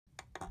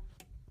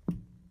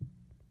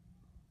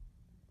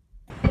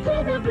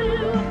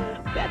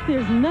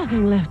There's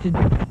nothing left to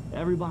do.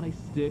 Everybody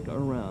stick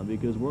around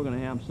because we're going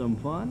to have some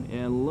fun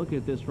and look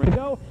at this ring.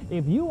 Go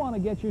if you want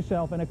to get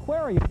yourself an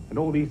aquarium. And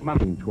all these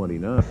money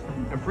 29.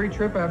 A free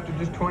trip after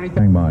just 20.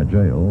 My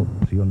jail.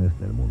 See you next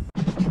morning.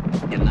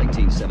 In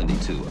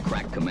 1972, a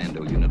crack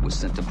commando unit was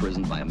sent to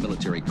prison by a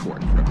military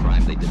court for a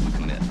crime they didn't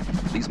commit.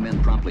 These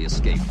men promptly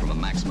escaped from a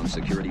maximum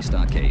security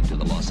stockade to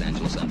the Los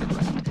Angeles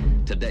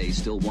underground. Today,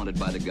 still wanted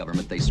by the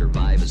government, they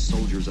survive as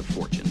soldiers of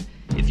fortune.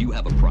 If you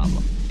have a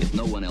problem, if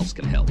no one else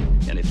can help,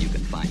 and if you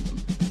can find them,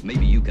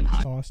 maybe you can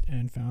hide. Lost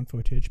and Found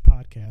Footage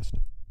Podcast.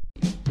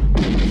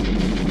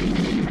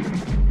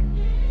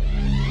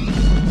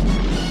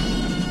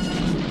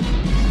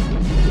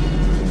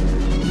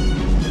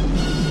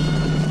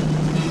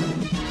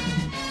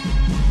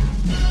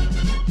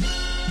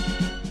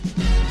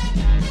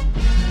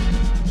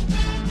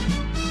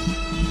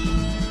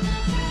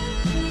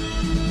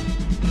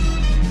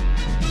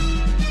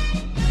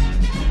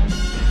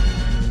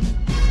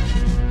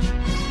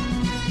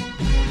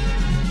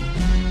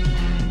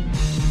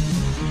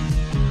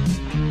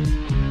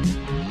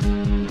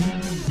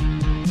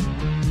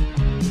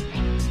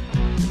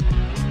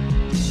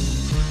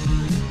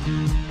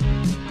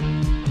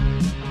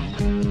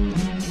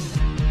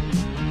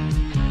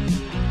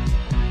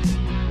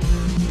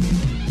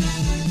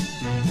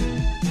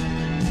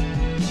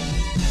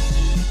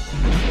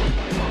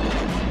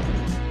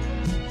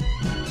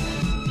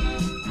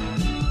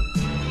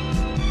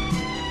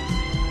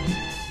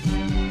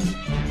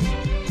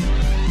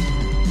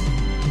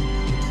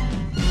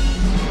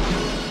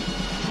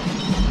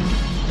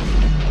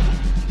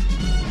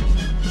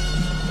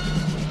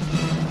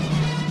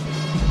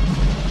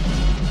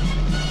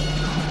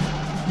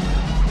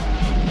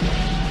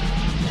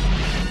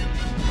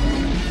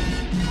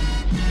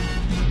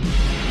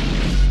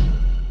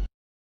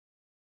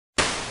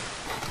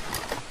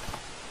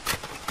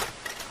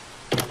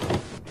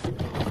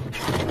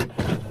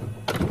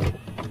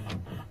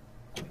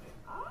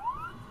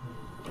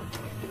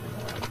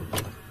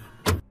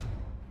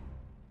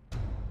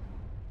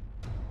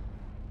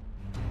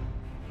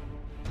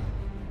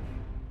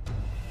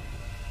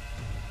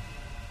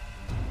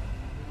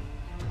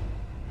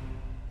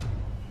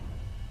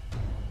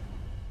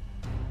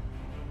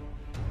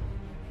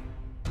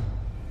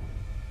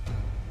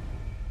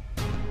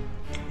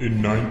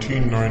 In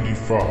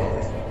 1995,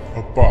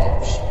 a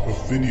box of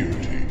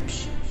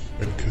videotapes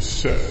and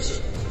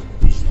cassettes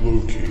was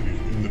located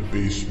in the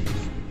basement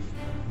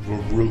of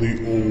a really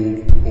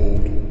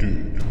old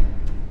dude.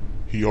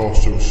 He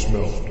also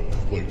smelled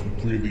like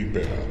really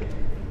bad.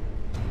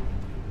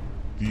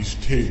 These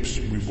tapes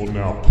we will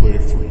now play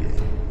for you.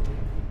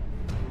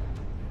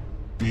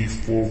 Be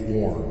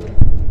forewarned,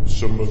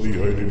 some of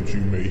the items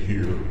you may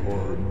hear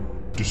are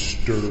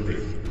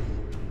disturbing.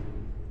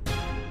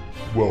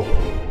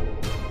 Welcome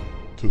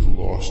to the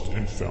Lost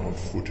and Found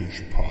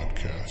Footage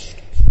Podcast.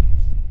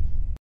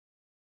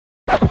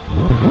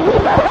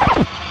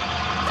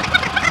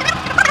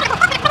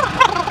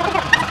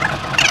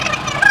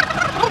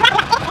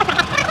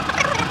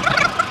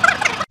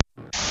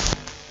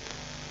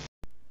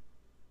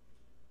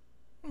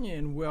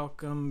 And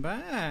welcome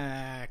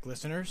back,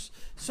 listeners.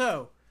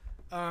 So,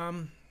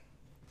 what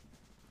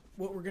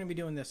we're going to be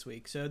doing this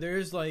week. So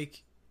there's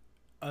like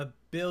a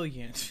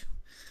billion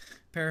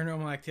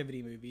Paranormal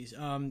Activity movies.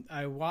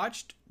 I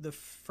watched the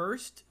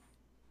first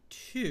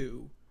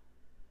two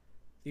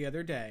the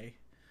other day,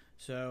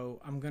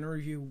 so I'm going to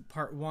review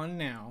part one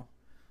now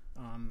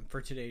for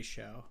today's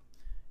show.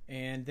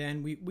 And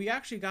then we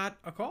actually got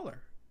a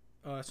caller.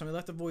 Somebody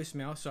left a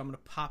voicemail, so I'm going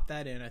to pop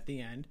that in at the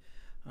end.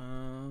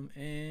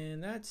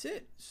 And that's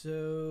it.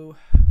 So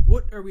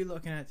what are we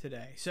looking at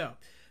today? So,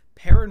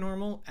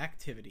 Paranormal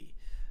Activity.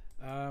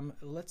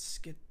 Let's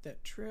get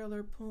that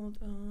trailer pulled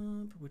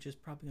up, which is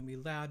probably going to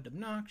be loud and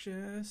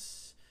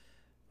obnoxious.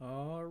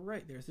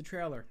 Alright, there's the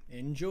trailer.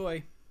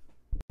 Enjoy.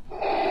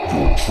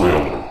 Your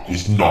trailer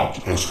is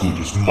not as good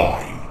as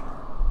mine.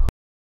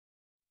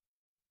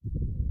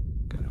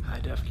 Got a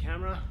high-def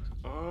camera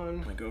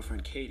on. My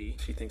girlfriend Katie,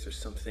 she thinks there's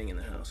something in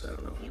the house. I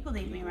don't know. You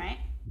believe me, right?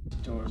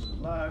 Doors are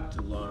locked,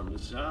 alarm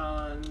is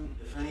on.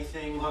 If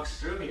anything walks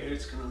through here,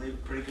 it's gonna leave a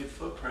pretty good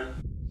footprint.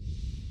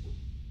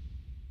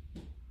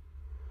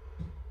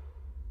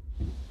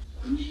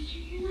 Did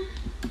you hear that?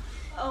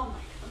 Oh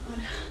my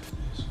god.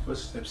 There's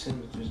footsteps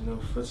in, but there's no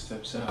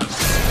footsteps out.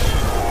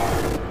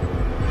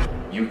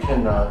 You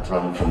cannot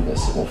run from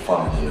this, it will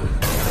find you.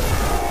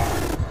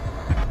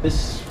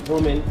 This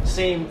woman,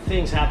 same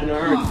things happen to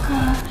her. Oh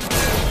god.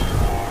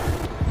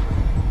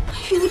 I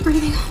feel it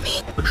breathing on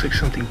me. Looks like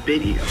something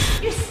big here.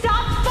 You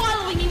stop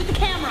following me with the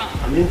camera!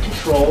 I'm in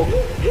control.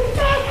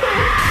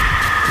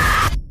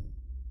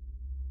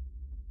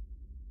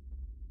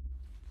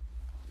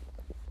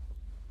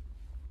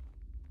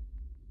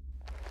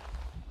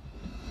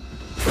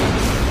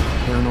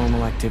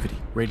 Paranormal Activity,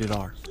 rated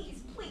R.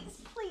 Please,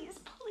 please, please,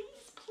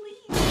 please,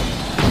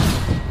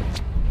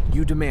 please.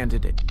 You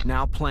demanded it.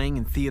 Now playing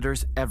in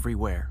theaters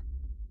everywhere.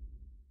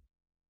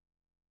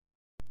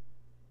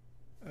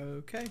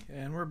 Okay,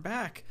 and we're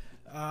back.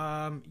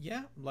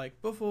 Yeah, like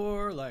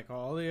before, like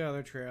all the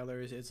other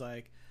trailers, it's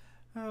like,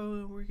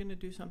 oh, we're gonna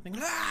do something.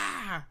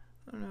 Ah!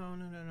 Oh,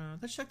 no.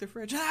 Let's check the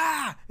fridge.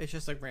 Ah! It's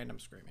just like random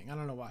screaming. I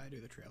don't know why I do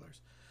the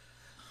trailers.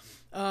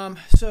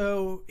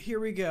 So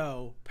here we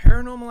go.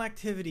 Paranormal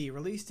Activity,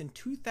 released in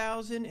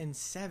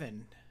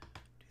 2007.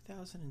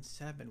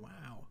 2007.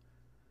 Wow.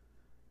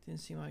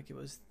 Didn't seem like it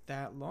was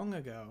that long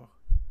ago.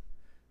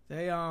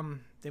 They must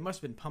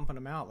have been pumping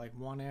them out like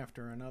one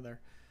after another.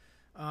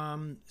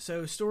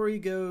 So story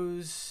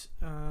goes,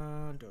 this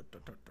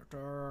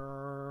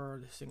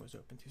thing was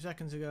open 2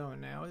 seconds ago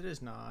and now it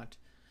is not.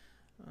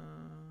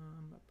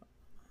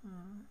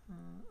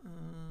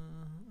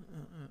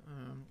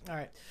 All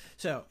right.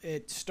 So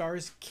it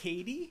stars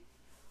Katie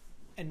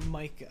and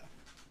Micah.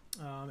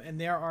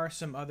 And there are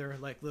some other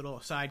like little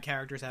side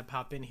characters that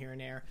pop in here and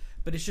there,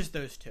 but it's just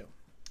those two.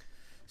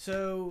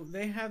 So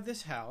they have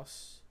this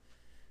house.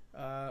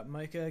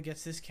 Micah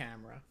gets this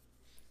camera,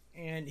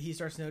 and he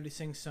starts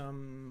noticing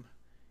some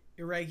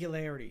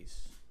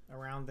irregularities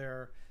around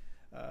their,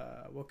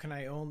 what can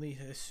I only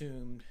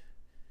assume,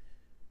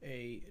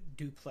 a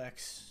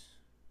duplex,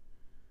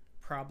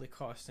 probably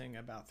costing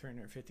about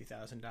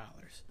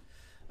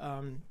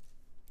 $350,000.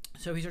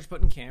 So he starts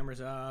putting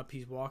cameras up.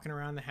 He's walking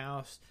around the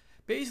house,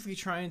 basically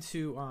trying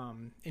to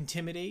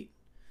intimidate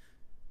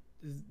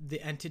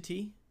the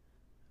entity,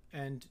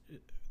 and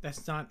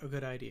that's not a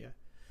good idea,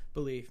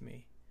 believe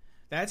me.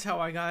 That's how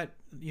I got,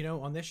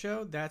 on this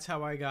show, that's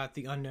how I got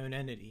the unknown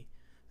entity.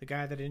 The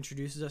guy that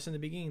introduces us in the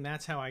beginning,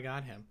 that's how I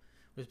got him.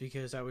 Was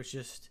because I was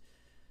just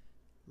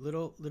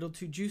little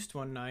too juiced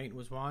one night,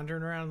 was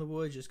wandering around the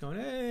woods just going,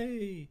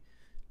 hey,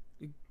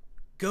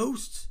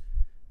 ghosts.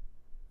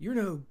 You're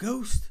no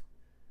ghost.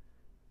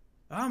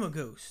 I'm a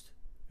ghost.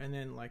 And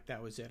then,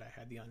 that was it. I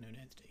had the unknown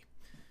entity.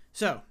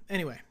 So,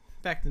 anyway,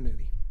 back to the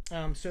movie.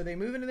 So they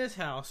move into this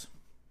house.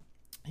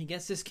 He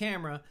gets this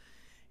camera,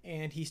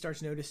 and he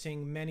starts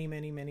noticing many,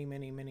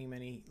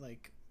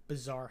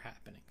 bizarre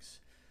happenings.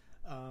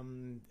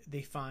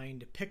 They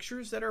find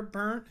pictures that are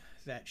burnt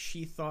that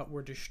she thought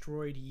were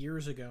destroyed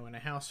years ago in a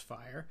house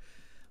fire.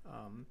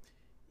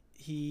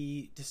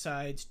 He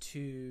decides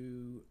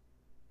to,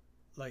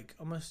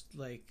 almost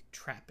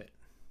trap it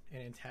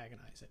and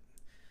antagonize it.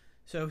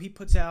 So he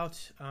puts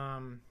out,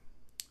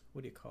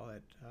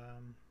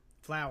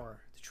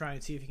 flour to try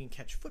and see if he can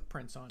catch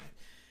footprints on it.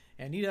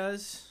 And he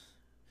does.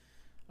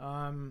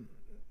 A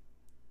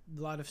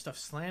lot of stuff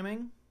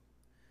slamming.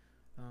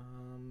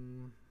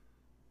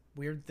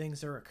 Weird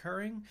things are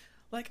occurring.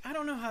 I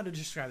don't know how to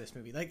describe this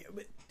movie.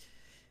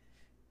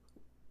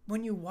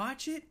 When you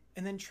watch it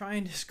and then try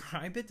and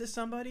describe it to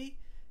somebody,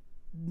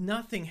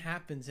 nothing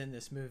happens in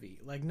this movie.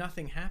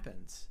 Nothing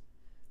happens.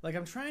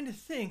 I'm trying to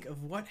think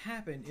of what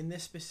happened in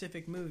this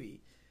specific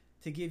movie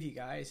to give you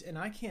guys, and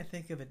I can't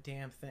think of a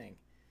damn thing.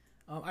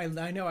 I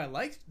know I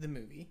liked the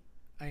movie.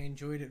 I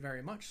enjoyed it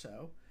very much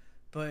so,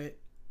 but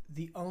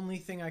the only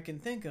thing I can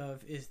think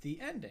of is the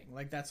ending.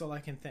 That's all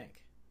I can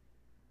think.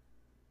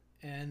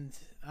 And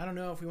I don't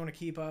know if we want to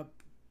keep up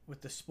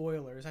with the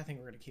spoilers. I think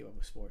we're going to keep up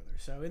with spoilers.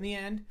 So in the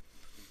end,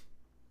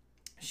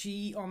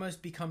 she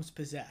almost becomes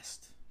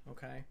possessed,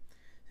 okay?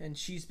 And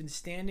she's been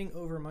standing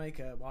over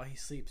Micah while he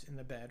sleeps in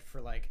the bed for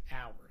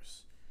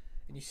hours.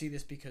 And you see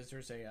this because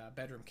there's a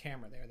bedroom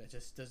camera there that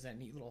just does that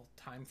neat little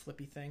time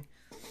flippy thing.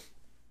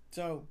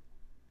 So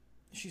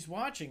she's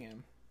watching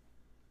him.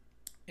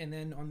 And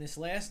then on this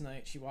last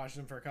night, she watched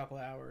him for a couple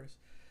hours.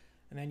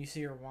 And then you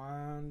see her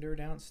wander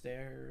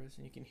downstairs,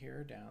 and you can hear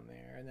her down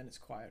there. And then it's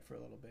quiet for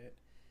a little bit.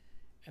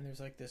 And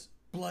there's this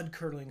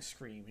blood-curdling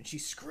scream. And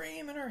she's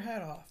screaming her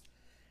head off.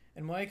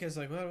 And Mike is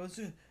like, well, what's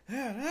it?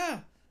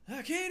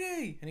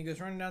 Katie! And he goes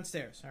running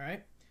downstairs, all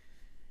right?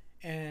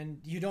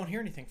 And you don't hear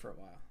anything for a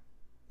while.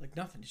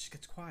 Nothing. It just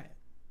gets quiet.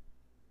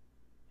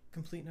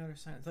 Complete and utter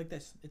silence. Like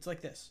this. It's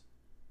like this.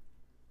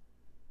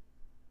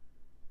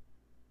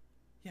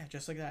 Yeah,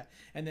 just like that.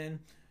 And then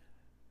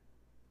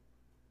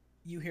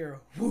you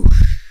hear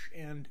whoosh,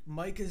 and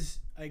Micah's,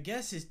 I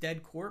guess his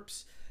dead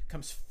corpse,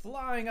 comes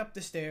flying up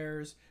the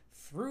stairs,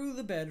 through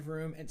the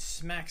bedroom, and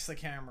smacks the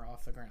camera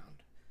off the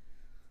ground.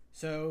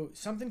 So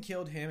something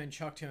killed him and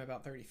chucked him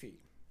about 30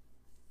 feet.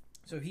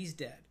 So he's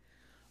dead.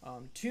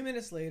 2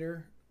 minutes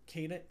later,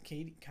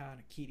 Katie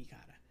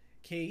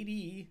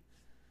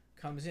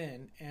comes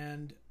in,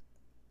 and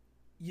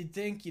you'd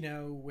think,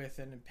 with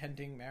an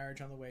impending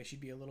marriage on the way,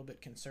 she'd be a little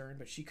bit concerned,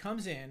 but she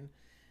comes in,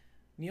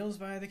 kneels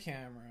by the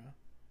camera,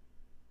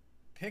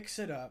 picks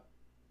it up,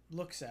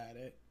 looks at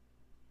it,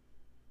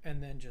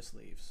 and then just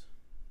leaves.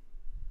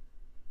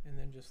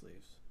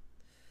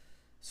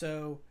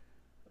 So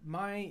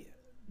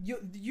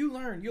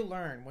you'll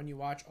learn when you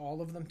watch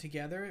all of them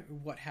together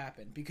what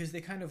happened, because they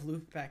kind of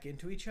loop back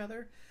into each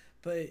other.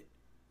 But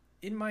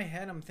in my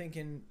head, I'm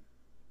thinking,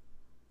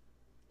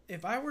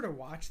 if I were to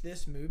watch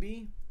this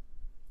movie,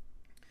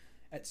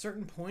 at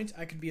certain points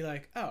I could be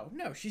like, oh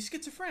no, she's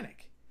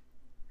schizophrenic.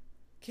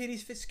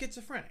 Katie's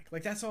schizophrenic.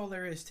 That's all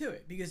there is to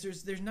it, because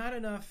there's not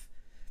enough.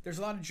 There's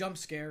a lot of jump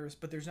scares,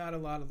 but there's not a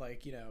lot of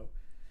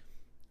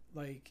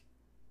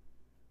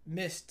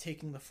mist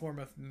taking the form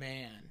of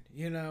man.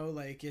 You know,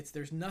 like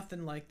there's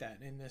nothing like that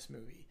in this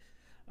movie.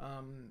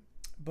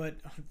 But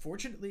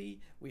unfortunately,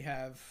 we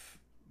have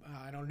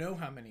I don't know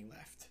how many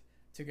left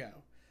to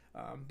go.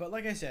 But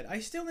like I said, I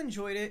still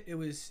enjoyed it. It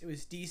was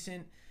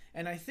decent,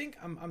 and I think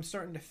I'm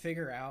starting to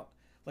figure out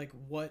like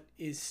what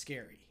is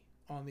scary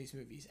on these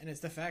movies, and it's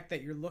the fact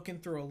that you're looking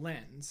through a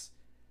lens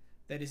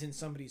that is in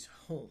somebody's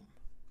home.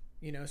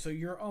 You know, so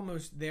you're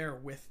almost there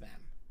with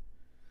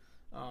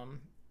them.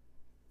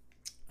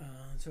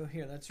 So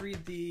here, let's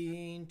read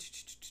the...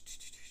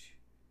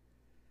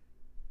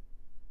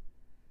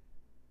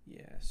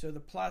 Yeah, so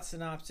the plot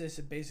synopsis,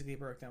 it basically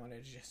broke down what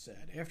I just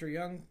said. After a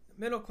young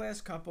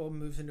middle-class couple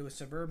moves into a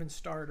suburban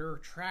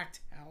starter tract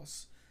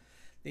house,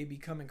 they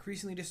become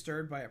increasingly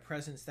disturbed by a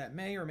presence that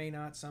may or may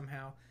not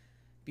somehow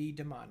be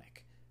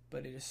demonic.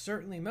 But it is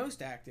certainly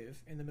most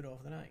active in the middle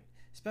of the night,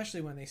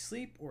 especially when they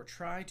sleep or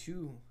try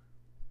to...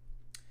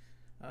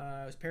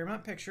 it was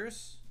Paramount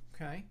Pictures,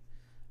 okay?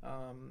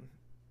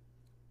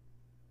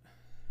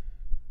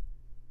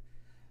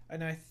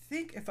 And I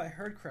think, if I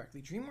heard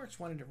correctly, DreamWorks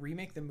wanted to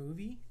remake the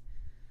movie,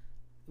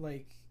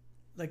 like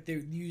they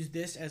used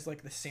this as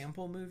like the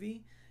sample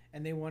movie,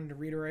 and they wanted to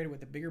rewrite it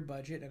with a bigger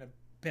budget and a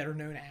better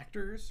known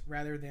actors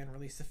rather than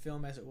release the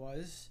film as it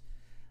was.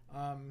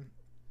 That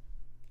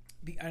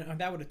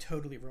would have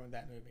totally ruined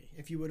that movie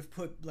if you would have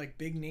put like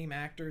big name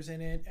actors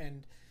in it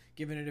and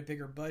given it a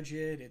bigger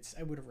budget.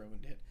 I would have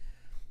ruined it.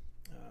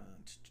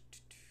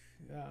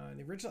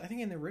 The original, I think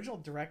in the original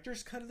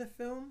director's cut of the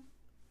film,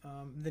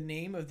 the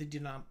name of the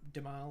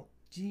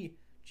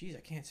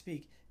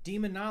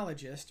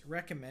demonologist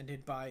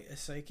recommended by a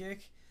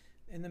psychic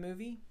in the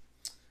movie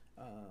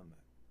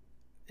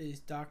is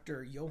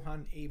Dr.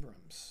 Johann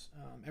Abrams.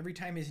 Every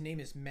time his name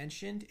is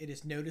mentioned, it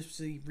is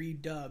noticeably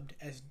redubbed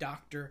as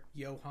Dr.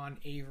 Johann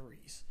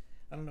Avery's.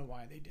 I don't know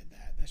why they did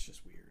that. That's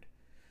just weird.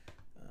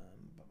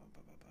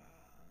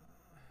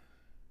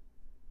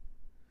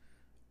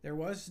 There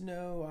was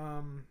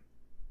no...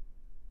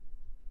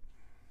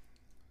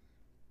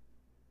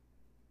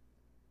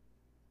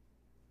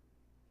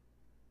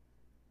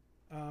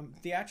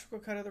 theatrical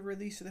cut of the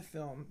release of the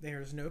film,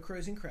 there's no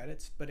closing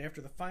credits, but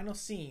after the final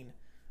scene,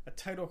 a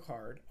title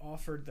card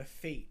offered the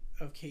fate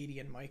of Katie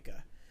and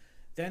Micah.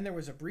 Then there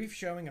was a brief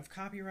showing of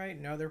copyright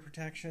and other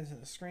protections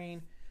in the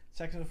screen,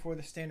 seconds before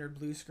the standard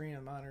blue screen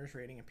and monitors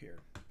rating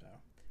appeared.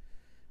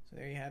 So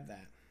there you have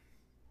that.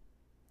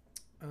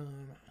 Let's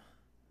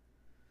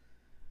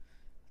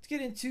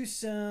get into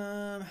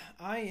some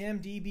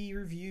IMDb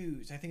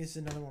reviews. I think this is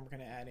another one we're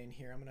going to add in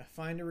here. I'm going to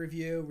find a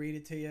review, read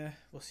it to you.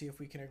 We'll see if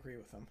we can agree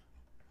with them.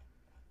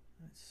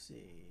 Let's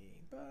see.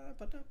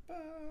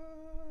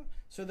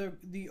 So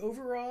the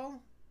overall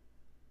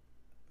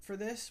for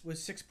this was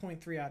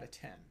 6.3 out of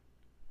 10.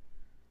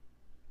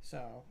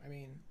 So, I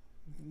mean,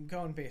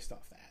 going based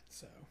off that.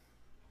 So,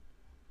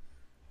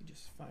 you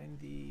just find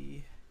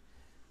the...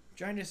 I'm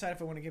trying to decide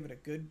if I want to give it a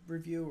good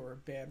review or a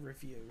bad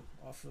review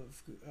off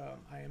of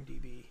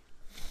IMDb.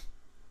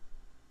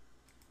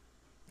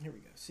 Here we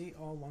go. See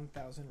all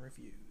 1,000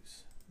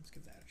 reviews. Let's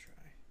give that a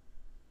try.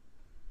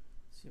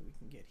 See what we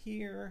can get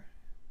here.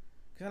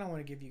 Because I don't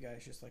want to give you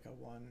guys just like a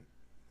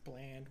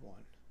bland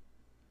one.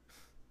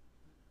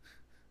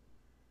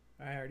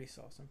 I already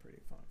saw some pretty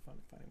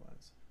funny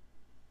ones.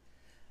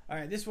 All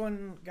right, this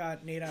one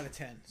got an 8 out of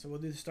 10. So we'll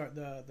do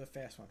the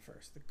fast one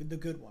first, the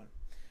good one.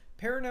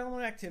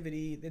 Paranormal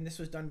Activity, and this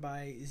was done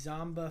by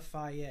Zamba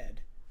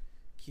Fayed.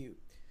 Cute.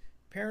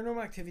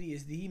 Paranormal Activity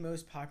is the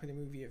most popular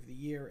movie of the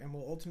year and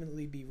will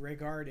ultimately be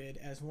regarded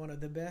as one of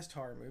the best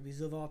horror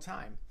movies of all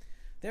time.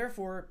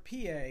 Therefore,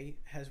 PA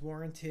has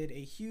warranted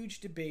a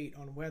huge debate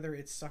on whether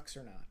it sucks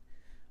or not.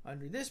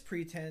 Under this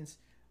pretense,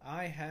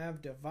 I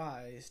have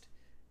devised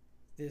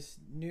this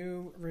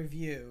new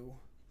review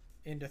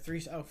into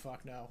 3... Oh,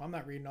 fuck no. I'm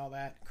not reading all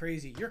that.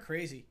 Crazy. You're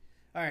crazy.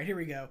 All right, here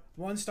we go.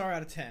 1 star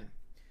out of 10.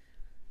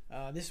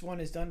 This one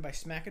is done by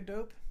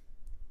Smackadope.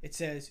 It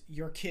says,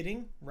 "You're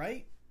kidding,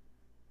 right?"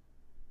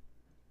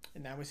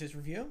 And that was his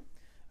review.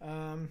 See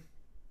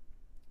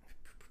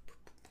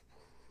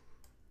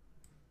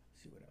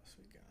what else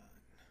we got.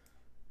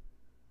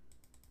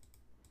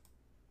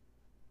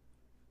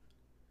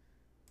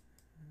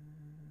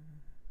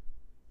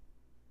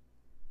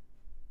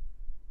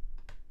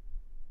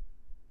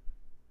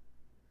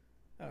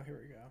 Oh, here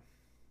we go.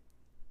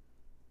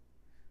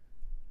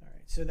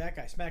 So that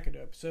guy,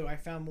 Smackadope. So I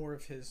found more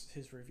of his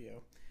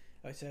review.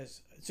 It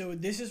says, so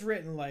this is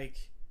written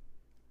like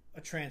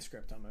a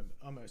transcript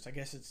almost. I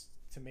guess it's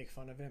to make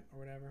fun of it or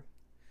whatever.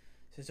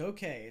 It says,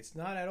 okay, it's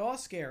not at all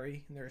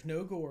scary, and there's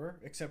no gore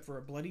except for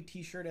a bloody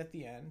t-shirt at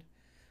the end.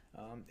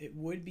 It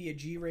would be a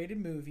G-rated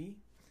movie.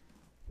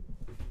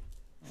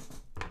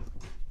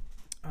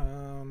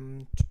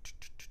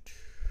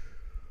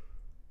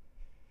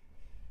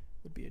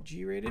 Would be a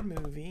G-rated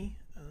movie.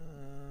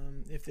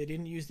 If they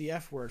didn't use the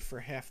F word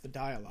for half the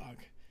dialogue.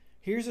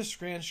 Here's a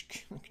I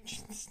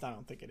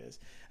don't think it is.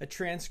 A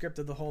transcript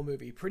of the whole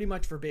movie, pretty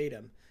much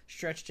verbatim,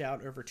 stretched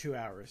out over 2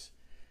 hours.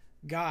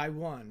 Guy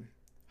 1.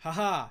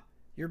 Haha,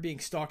 you're being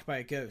stalked by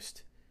a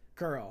ghost.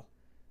 Girl,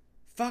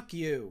 fuck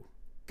you.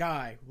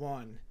 Guy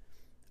 1.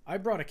 I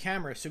brought a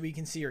camera so we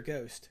can see your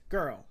ghost.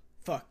 Girl,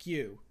 fuck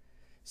you.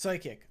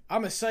 Psychic,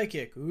 I'm a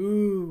psychic.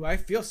 Ooh, I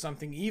feel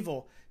something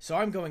evil, so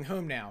I'm going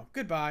home now.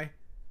 Goodbye.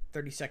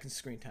 30 seconds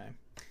screen time.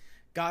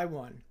 Guy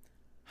 1.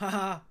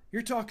 Haha,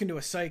 you're talking to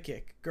a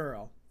psychic.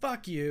 Girl,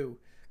 fuck you.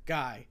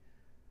 Guy,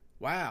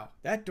 wow,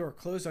 that door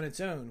closed on its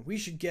own. We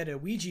should get a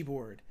Ouija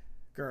board.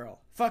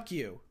 Girl, fuck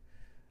you.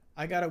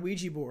 I got a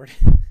Ouija board.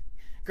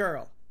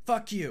 Girl,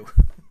 fuck you.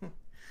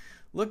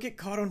 Look at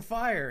Caught on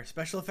Fire,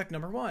 special effect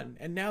number 1,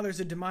 and now there's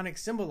a demonic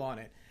symbol on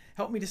it.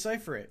 Help me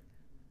decipher it.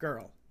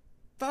 Girl,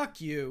 fuck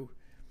you.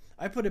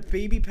 I put a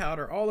baby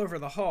powder all over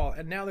the hall,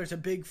 and now there's a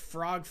big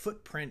frog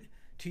footprint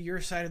to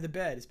your side of the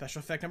bed.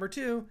 Special effect number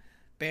 2,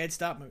 bad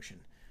stop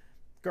motion.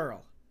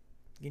 Girl,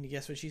 can you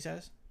guess what she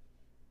says?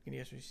 Can you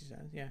guess what she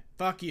says? Yeah.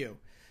 Fuck you.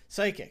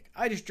 Psychic,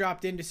 I just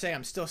dropped in to say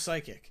I'm still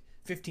psychic.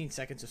 15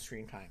 seconds of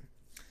screen time.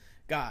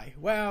 Guy,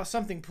 wow,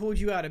 something pulled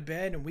you out of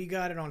bed and we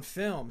got it on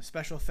film.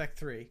 Special effect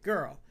 3.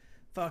 Girl,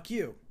 fuck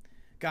you.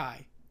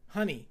 Guy,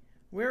 honey,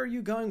 where are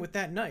you going with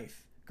that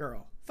knife?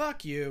 Girl,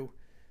 fuck you.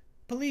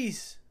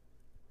 Police,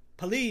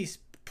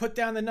 put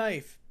down the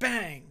knife.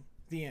 Bang.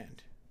 The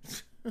end.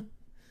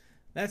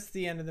 That's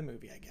the end of the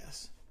movie, I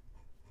guess.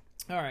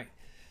 All right.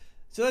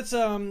 So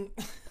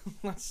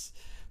let's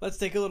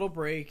take a little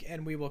break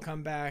and we will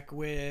come back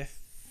with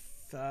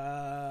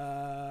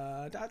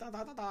Q&A.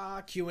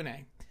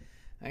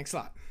 Thanks a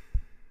lot.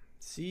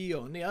 See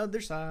you on the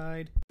other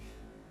side.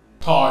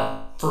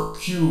 Time for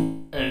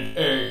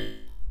Q&A.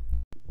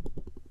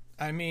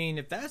 I mean,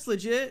 if that's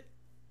legit,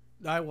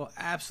 I will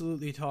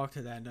absolutely talk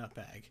to that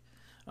nutbag.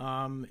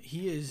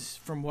 He is,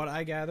 from what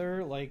I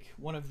gather, like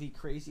one of the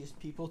craziest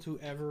people to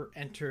ever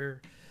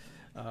enter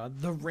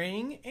the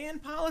ring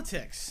and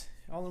politics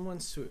all in one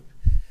swoop.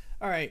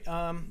 All right,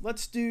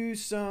 let's do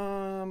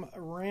some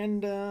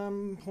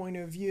random point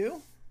of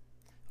view.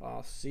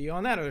 I'll see you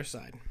on that other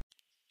side.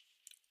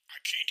 I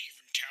can't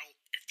even tell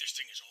if this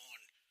thing is on.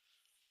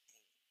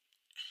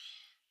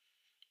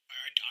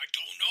 I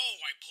don't know.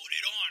 I put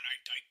it on. I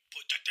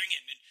put that thing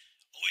in, and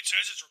it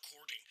says it's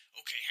recording.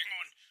 Okay, hang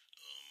on.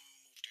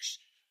 Move this.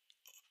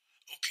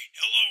 Okay,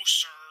 hello,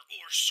 sir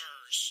or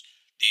sirs.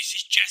 This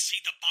is Jesse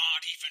the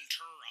Body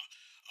Ventura.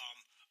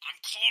 I'm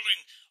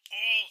calling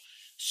all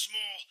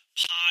small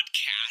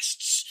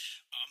podcasts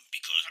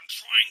because I'm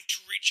trying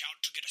to reach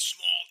out to get a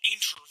small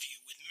interview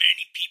with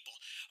many people.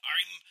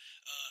 I'm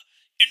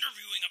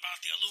interviewing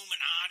about the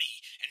Illuminati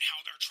and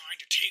how they're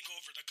trying to take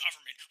over the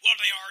government. Well,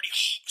 they already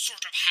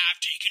sort of have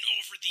taken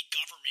over the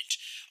government.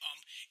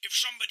 If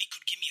somebody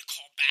could give me a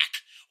call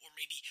back, or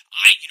maybe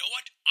you know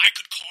what? I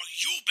could call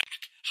you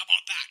back. How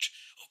about that?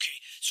 Okay,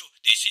 so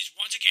this is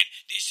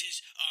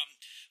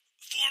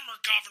former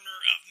governor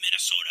of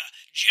Minnesota,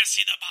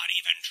 Jesse the Body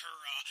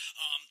Ventura.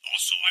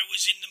 Also, I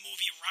was in the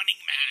movie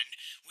Running Man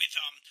with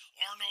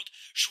Arnold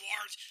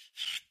Schwarzenegger.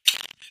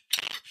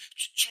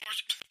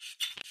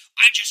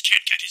 I just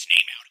can't get his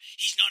name out.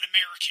 He's not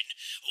American.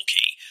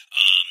 Okay,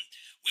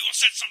 we will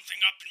set something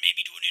up and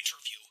maybe do an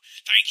interview.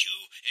 Thank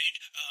you, and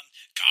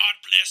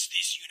God bless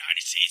this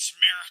United States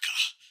America.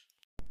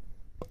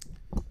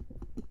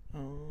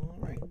 All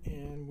right,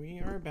 and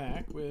we are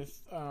back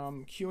with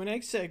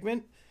Q&A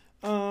segment.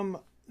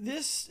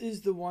 This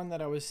is the one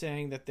that I was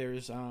saying that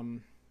there's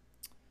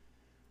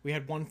we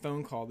had one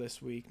phone call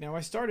this week. Now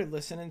I started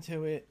listening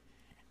to it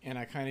and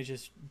I kind of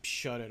just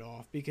shut it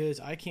off because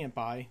I can't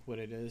buy what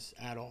it is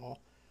at all.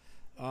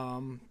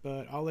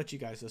 But I'll let you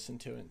guys listen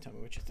to it and tell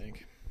me what you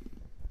think.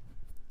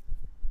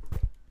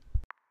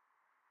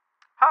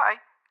 Hi,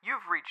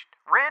 you've reached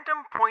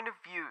Random Point of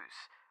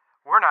Views.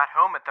 We're not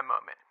home at the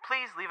moment.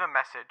 Please leave a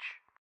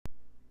message.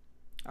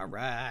 All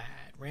right,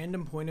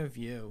 Random Point of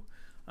View.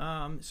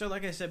 So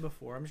like I said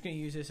before, I'm just going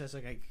to use this as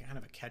like a kind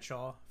of a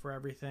catch-all for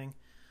everything.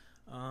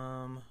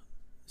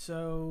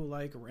 So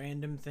like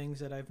random things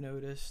that I've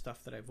noticed,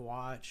 stuff that I've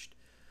watched.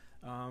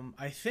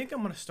 I think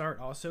I'm going to start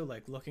also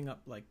like looking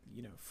up like,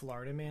 you know,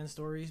 Florida Man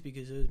stories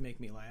because those make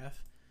me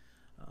laugh.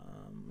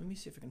 Let me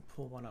see if I can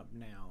pull one up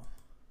now.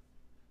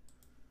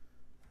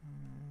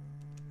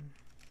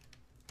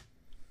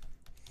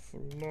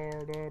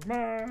 Florida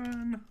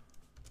Man.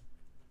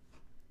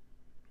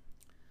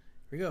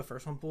 Here we go.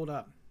 First one pulled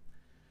up.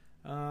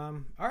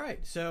 All right,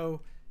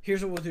 so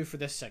here's what we'll do for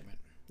this segment,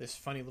 this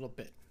funny little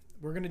bit.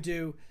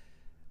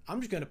 I'm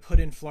just going to put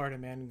in Florida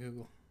Man in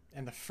Google,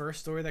 and the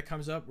first story that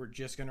comes up, we're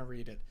just going to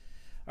read it.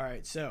 All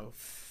right, so,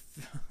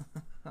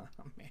 oh,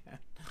 man.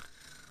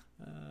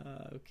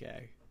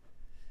 Okay.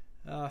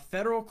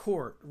 Federal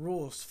court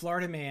rules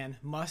Florida man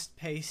must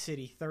pay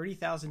city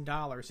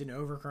 $30,000 in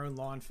overgrown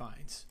lawn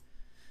fines.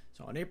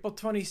 So on April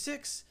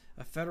 26,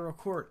 a federal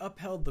court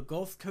upheld the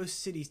Gulf Coast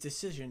city's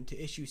decision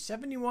to issue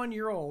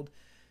 71-year-old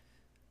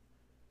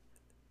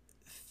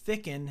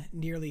Thicken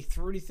nearly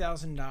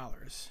 $30,000.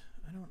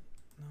 I don't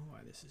know why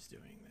this is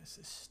doing this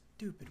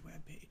stupid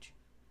webpage.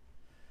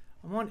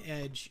 I'm on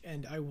Edge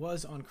and I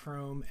was on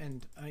Chrome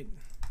and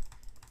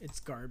it's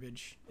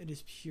garbage. It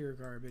is pure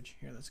garbage.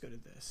 Here, let's go to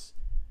this.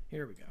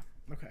 Here we go.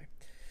 Okay.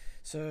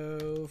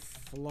 So,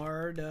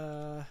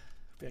 Florida...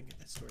 Hope I can get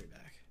that story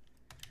back.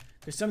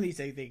 Because some of these,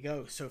 they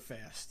go so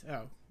fast.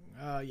 Oh,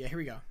 yeah, here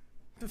we go.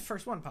 The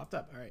first one popped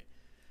up. All right.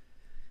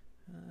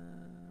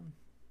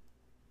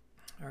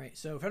 All right,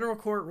 so federal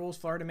court rules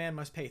Florida man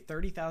must pay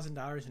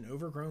 $30,000 in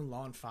overgrown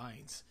lawn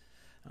fines.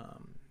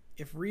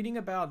 If reading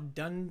about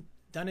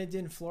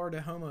Dunedin,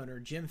 Florida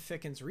homeowner Jim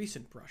Ficken's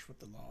recent brush with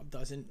the law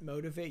doesn't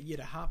motivate you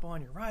to hop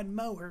on your riding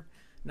mower,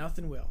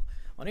 nothing will.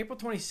 On April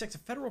 26, a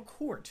federal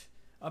court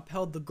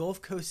upheld the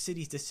Gulf Coast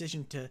city's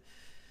decision to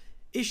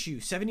issue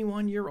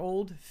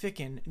 71-year-old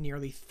Ficken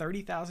nearly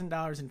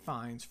 $30,000 in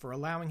fines for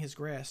allowing his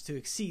grass to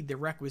exceed the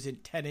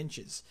requisite 10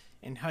 inches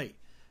in height.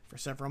 For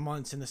several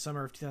months in the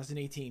summer of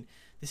 2018,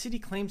 the city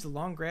claims the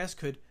long grass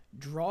could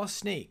draw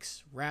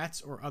snakes,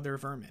 rats, or other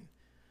vermin,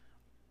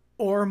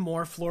 or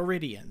more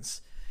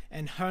Floridians,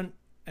 and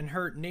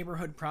hurt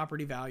neighborhood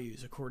property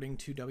values, according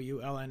to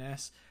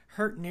WLNS.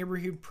 Hurt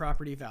neighborhood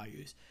property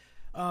values.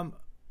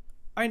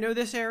 I know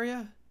this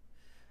area.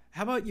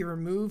 How about you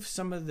remove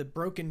some of the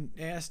broken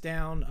ass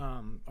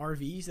down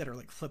RVs that are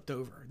like flipped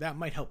over? That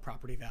might help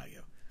property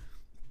value.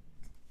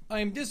 I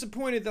am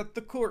disappointed that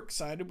the court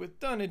sided with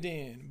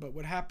Dunedin, but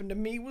what happened to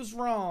me was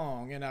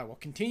wrong, and I will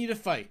continue to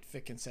fight,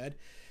 Ficken said,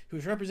 who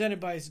was represented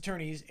by his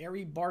attorneys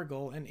Ari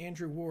Bargle and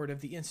Andrew Ward of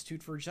the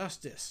Institute for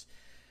Justice.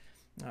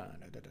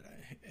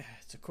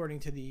 It's according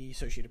to the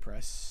Associated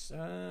Press.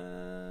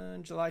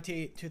 July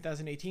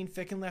 2018,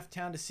 Ficken left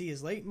town to see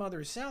his late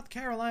mother's South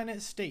Carolina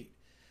estate.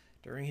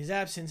 During his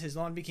absence, his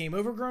lawn became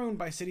overgrown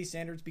by city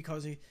standards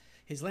because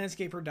his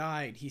landscaper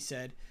died, he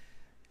said.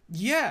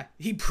 Yeah,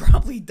 he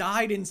probably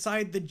died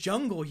inside the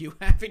jungle you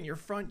have in your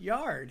front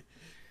yard.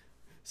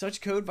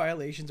 Such code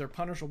violations are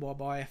punishable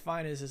by a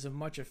fine as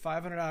much as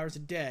 $500 a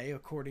day,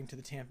 according to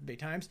the Tampa Bay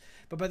Times.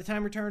 But by the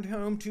time he returned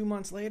home 2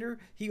 months later,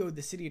 he owed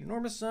the city an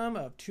enormous sum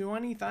of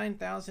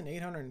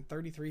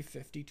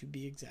 $29,833.50 to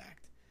be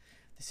exact.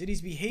 The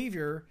city's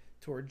behavior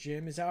toward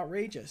Jim is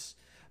outrageous.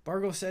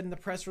 Bargle said in the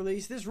press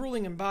release, this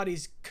ruling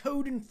embodies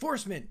code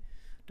enforcement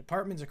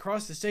departments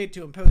across the state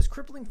to impose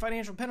crippling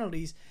financial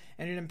penalties,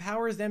 and it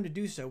empowers them to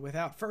do so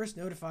without first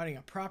notifying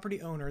a property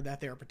owner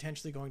that they are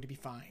potentially going to be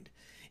fined.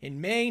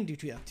 In May, due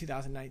to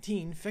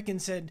 2019,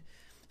 Ficken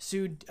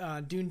sued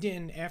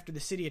Dunedin after the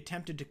city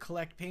attempted to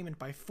collect payment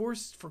by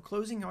forced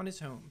foreclosing on his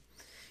home.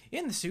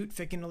 In the suit,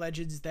 Ficken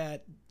alleges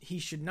that he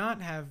should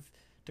not have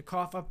to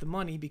cough up the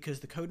money because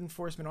the code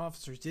enforcement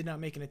officers did not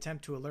make an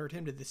attempt to alert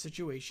him to the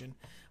situation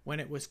when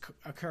it was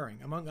occurring,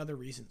 among other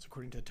reasons,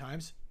 according to the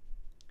Times.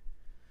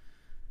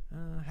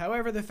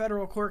 However, the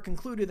federal court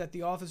concluded that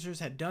the officers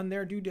had done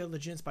their due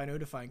diligence by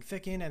notifying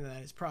Ficken and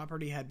that his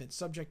property had been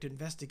subject to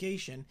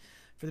investigation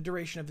for the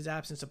duration of his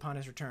absence upon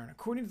his return,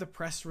 according to the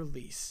press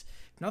release.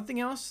 If nothing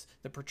else,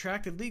 the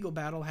protracted legal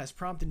battle has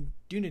prompted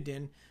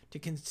Dunedin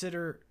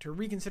to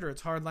reconsider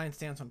its hardline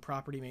stance on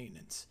property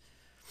maintenance.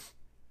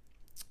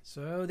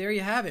 So there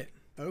you have it,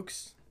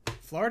 folks.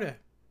 Florida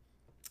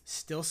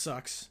still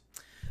sucks.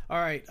 All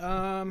right,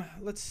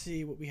 let's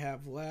see what we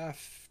have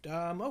left.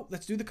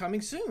 Let's do the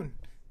coming soon.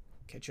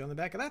 Catch you on the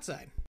back of that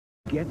side.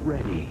 Get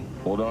ready.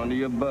 Hold on to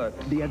your butt.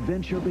 The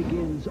adventure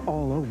begins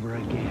all over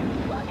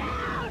again. Look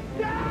out!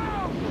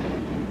 No!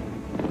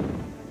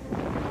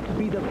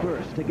 Be the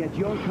first to get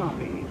your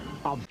copy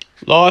of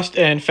Lost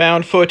and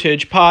Found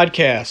Footage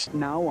Podcast.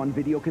 Now on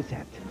video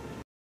cassette.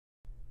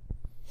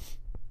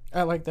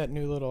 I like that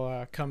new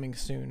little coming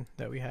soon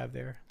that we have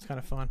there. It's kind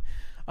of fun.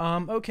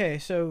 Okay,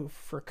 so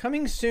for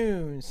coming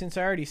soon, since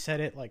I already said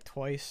it like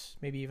twice,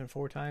 maybe even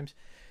 4 times,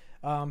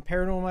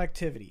 Paranormal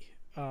Activity.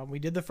 We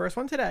did the first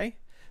one today,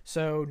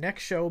 so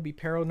next show will be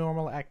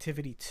Paranormal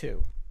Activity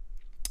 2.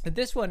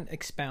 This one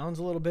expounds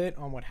a little bit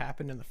on what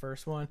happened in the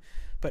first one,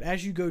 but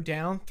as you go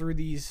down through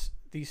these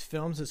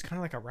films, it's kind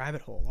of like a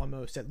rabbit hole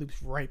almost that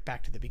loops right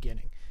back to the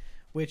beginning,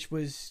 which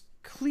was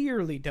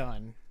clearly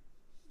done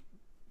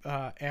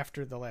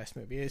after the last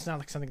movie. It's not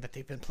like something that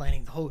they've been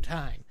planning the whole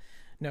time.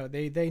 No,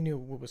 they knew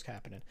what was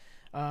happening.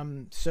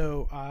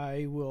 So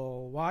I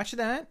will watch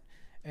that,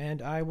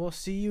 and I will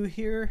see you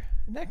here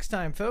next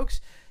time, folks.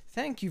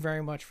 Thank you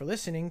very much for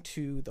listening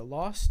to the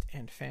Lost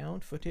and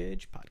Found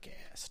Footage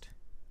Podcast.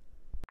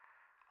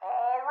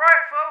 All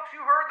right, folks,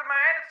 you heard the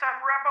man. It's time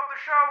to wrap up the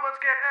show.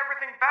 Let's get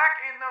everything back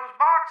in those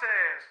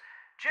boxes.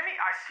 Jimmy,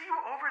 I see you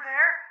over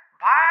there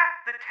by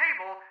the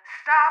table.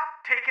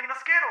 Stop taking the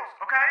Skittles,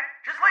 okay?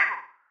 Just leave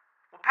them.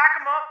 We'll pack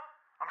them up.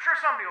 I'm sure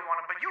somebody will want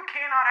them, but you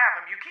cannot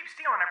have them. You keep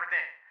stealing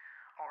everything.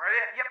 All right,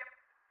 yep.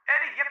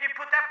 Eddie, yep, you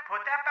put that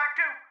back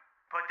too.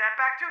 Put that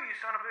back too, you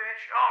son of a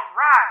bitch. All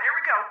right, there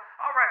we go.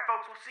 All right,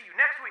 folks, we'll see you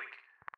next week.